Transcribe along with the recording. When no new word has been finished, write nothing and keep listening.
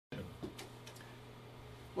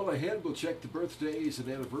Well, ahead we'll check the birthdays and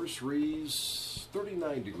anniversaries.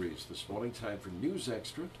 39 degrees this morning. Time for News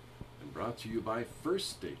Extra. And brought to you by First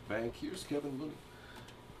State Bank. Here's Kevin Mooney.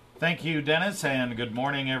 Thank you, Dennis, and good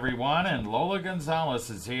morning, everyone. And Lola Gonzales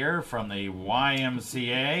is here from the YMCA,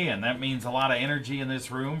 and that means a lot of energy in this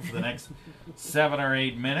room for the next 7 or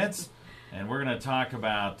 8 minutes. And we're going to talk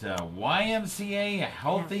about YMCA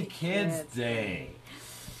Healthy Kids Day.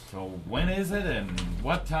 So when is it, and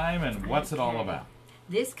what time, and what's it all about?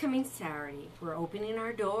 This coming Saturday, we're opening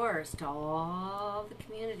our doors to all the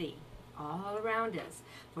community, all around us,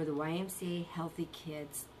 for the YMCA Healthy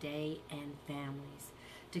Kids Day and families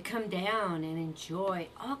to come down and enjoy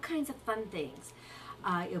all kinds of fun things.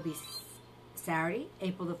 It'll be Saturday,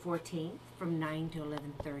 April the 14th, from 9 to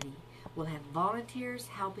 11:30. We'll have volunteers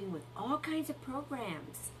helping with all kinds of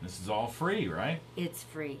programs. This is all free, right? It's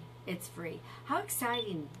free. It's free. How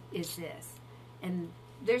exciting is this? And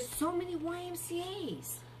there's so many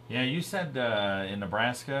YMCAs. Yeah, you said in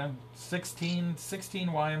Nebraska, 16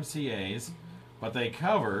 YMCAs, but they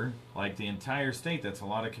cover like the entire state. That's a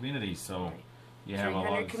lot of communities. So Right. you have a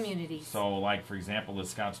lot of communities. So, like for example, the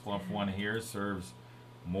Scottsbluff one here serves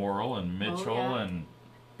Morrill and Mitchell and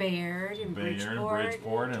Baird and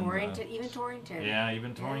Bridgeport and Torrington, even Torrington. Yeah,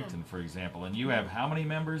 even Torrington, for example. And you have how many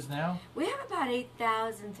members now? We have about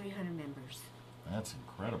 8,300 members. That's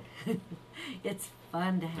incredible. It's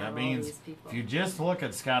fun to have That all means these people. if you just look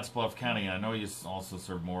at Scottsbluff County, I know you also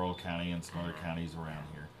serve Morrill County and some other counties around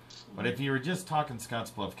here, but if you were just talking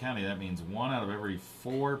Scottsbluff County, that means 1 out of every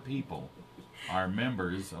 4 people are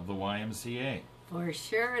members of the YMCA. For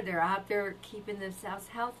sure, they're out there keeping themselves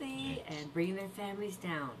healthy and bringing their families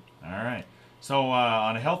down. All right. So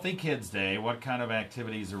on Healthy Kids Day, what kind of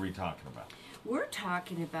activities are we talking about? We're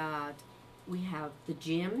talking about, we have the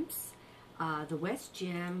gyms. The West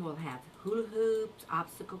Gym will have hula hoops,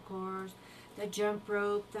 obstacle course, the jump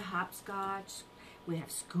rope, the hopscotch. We have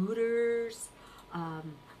scooters.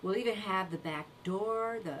 We'll even have the back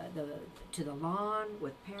door to the lawn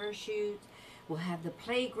with parachutes. We'll have the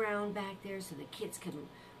playground back there so the kids can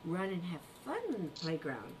run and have fun in the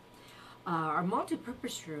playground. Our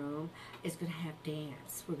multi-purpose room is going to have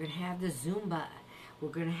dance. We're going to have the Zumba. We're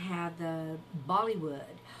going to have the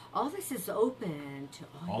Bollywood. All this is open to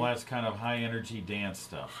all that's kind of high-energy dance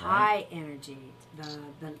stuff, right? High energy.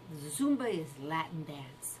 The Zumba is Latin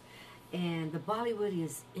dance, and the Bollywood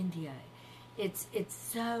is India. It's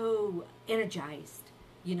so energized,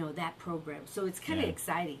 that program. So it's kind of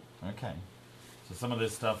exciting. Okay. So some of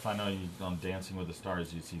this stuff, I know on Dancing with the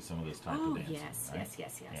Stars, you see some of this type of dancing. Yes, right?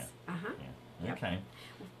 yes. Yeah. Uh-huh. Yeah. Yep. Okay.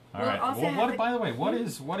 All We'll right. also Well, have by the way, what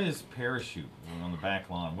is parachute on the back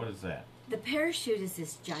lawn? What is that? The parachute is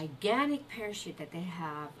this gigantic parachute that they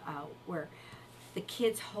have where the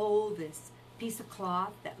kids hold this piece of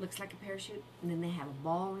cloth that looks like a parachute, and then they have a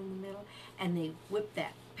ball in the middle, and they whip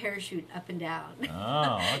that parachute up and down.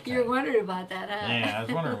 Oh, okay. You're wondering about that, huh? Yeah, I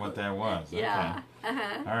was wondering what that was. Yeah. Okay.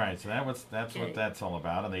 Uh-huh. All right, so that's what that's all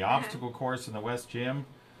about. And the obstacle course in the West Gym.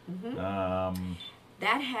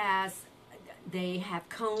 They have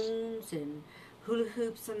cones and hula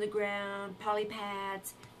hoops on the ground, poly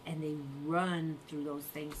pads, and they run through those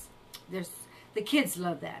things. The kids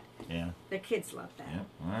love that. Yeah. The kids love that. Yep.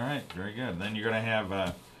 All right, very good. Then you're going to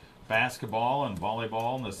have basketball and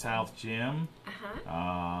volleyball in the South Gym.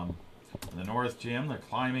 In the North Gym, the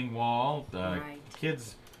climbing wall. Right.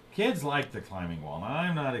 Kids like the climbing wall. Now,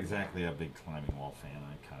 I'm not exactly a big climbing wall fan.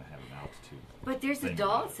 I kind of have an altitude. But there's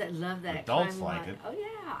adults that love that. Adults climbing like wall. it. Oh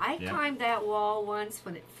yeah, I climbed that wall once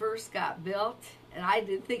when it first got built, and I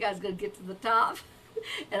didn't think I was going to get to the top.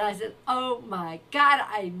 And I said, "Oh my God,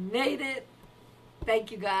 I made it!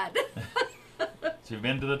 Thank you, God." So you've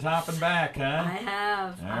been to the top and back, huh? I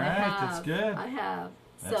have. All right, that's good. I have.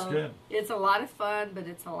 That's good. It's a lot of fun, but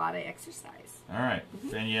it's a lot of exercise. All right.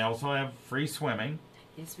 And you also have free swimming.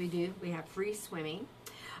 Yes, we do. We have free swimming.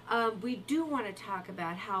 We do want to talk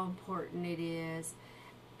about how important it is,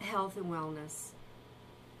 health and wellness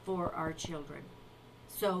for our children.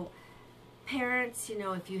 So, parents,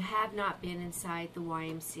 if you have not been inside the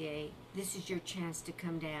YMCA, this is your chance to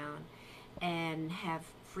come down and have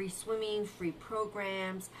free swimming, free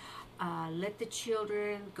programs. Let the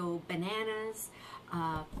children go bananas.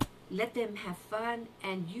 Let them have fun,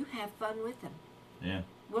 and you have fun with them. Yeah.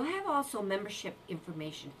 We'll have also membership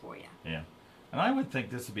information for you. Yeah. And I would think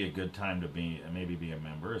this would be a good time to maybe be a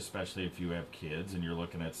member, especially if you have kids and you're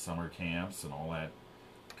looking at summer camps and all that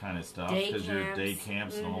kind of stuff. Because your day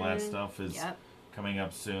camps and all that stuff is coming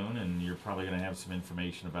up soon, and you're probably going to have some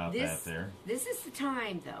information about that there. This is the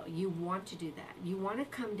time, though. You want to do that. You want to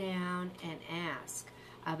come down and ask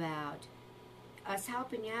about us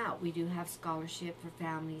helping out. We do have scholarship for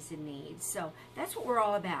families in need. So that's what we're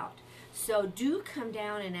all about. So do come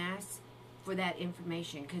down and ask for that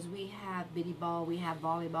information, because we have biddy ball, we have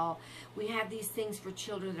volleyball, we have these things for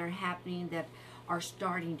children that are happening, that are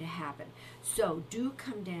starting to happen. So do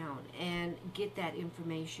come down and get that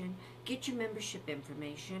information, get your membership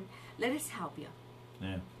information. Let us help you.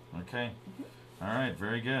 Yeah. Okay. All right.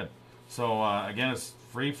 Very good. So again, it's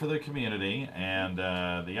free for the community, and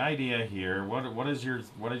the idea here. What is your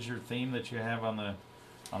theme that you have on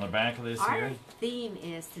the back of this here? Our theme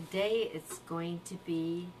is today. It's going to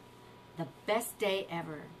be the best day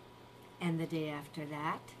ever, and the day after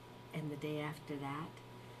that, and the day after that.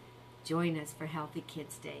 Join us for Healthy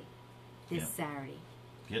Kids Day this Saturday.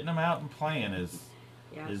 Getting them out and playing is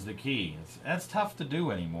the key. That's tough to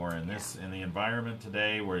do anymore in the environment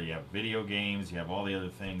today, where you have video games, you have all the other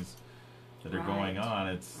things that are going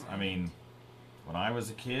on. I mean, when I was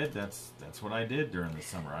a kid, that's what I did during the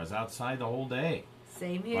summer. I was outside the whole day.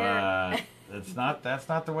 Same here. That's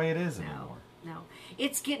not the way it is anymore. No,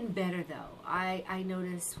 it's getting better though. I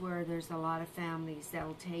notice where there's a lot of families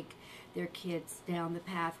that'll take their kids down the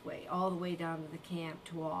pathway, all the way down to the camp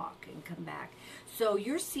to walk and come back. So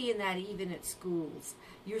you're seeing that even at schools.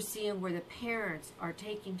 You're seeing where the parents are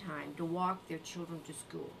taking time to walk their children to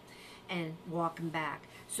school and walk them back.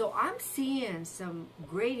 So I'm seeing some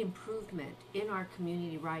great improvement in our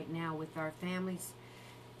community right now with our families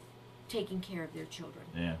taking care of their children.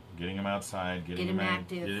 Yeah, getting them outside, getting them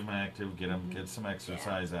active, get some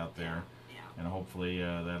exercise out there, and hopefully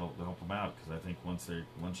that'll help them out. Because I think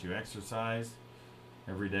once you exercise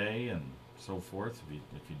every day and so forth,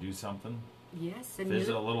 if you do something, and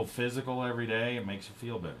a little physical every day, it makes you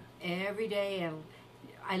feel better. Every day, and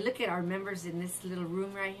I look at our members in this little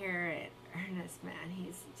room right here, and Ernest, man,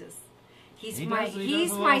 he's my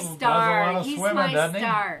star. He's my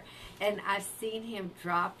star, and I've seen him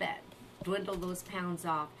dwindle those pounds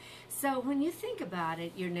off. So when you think about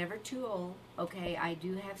it, you're never too old. Okay, I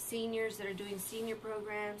do have seniors that are doing senior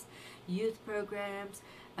programs, youth programs,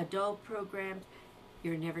 adult programs.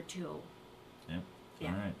 You're never too old. Yep. Yeah.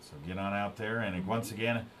 All right, so get on out there, and once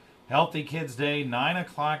again, Healthy Kids Day, 9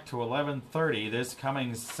 o'clock to 11:30 this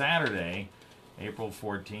coming Saturday, April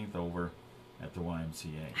 14th, over at the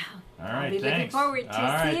YMCA. All right, I'll be thanks. looking forward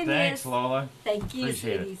to seeing thanks, this. Lola. Thank you,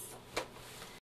 Appreciate sweeties. it.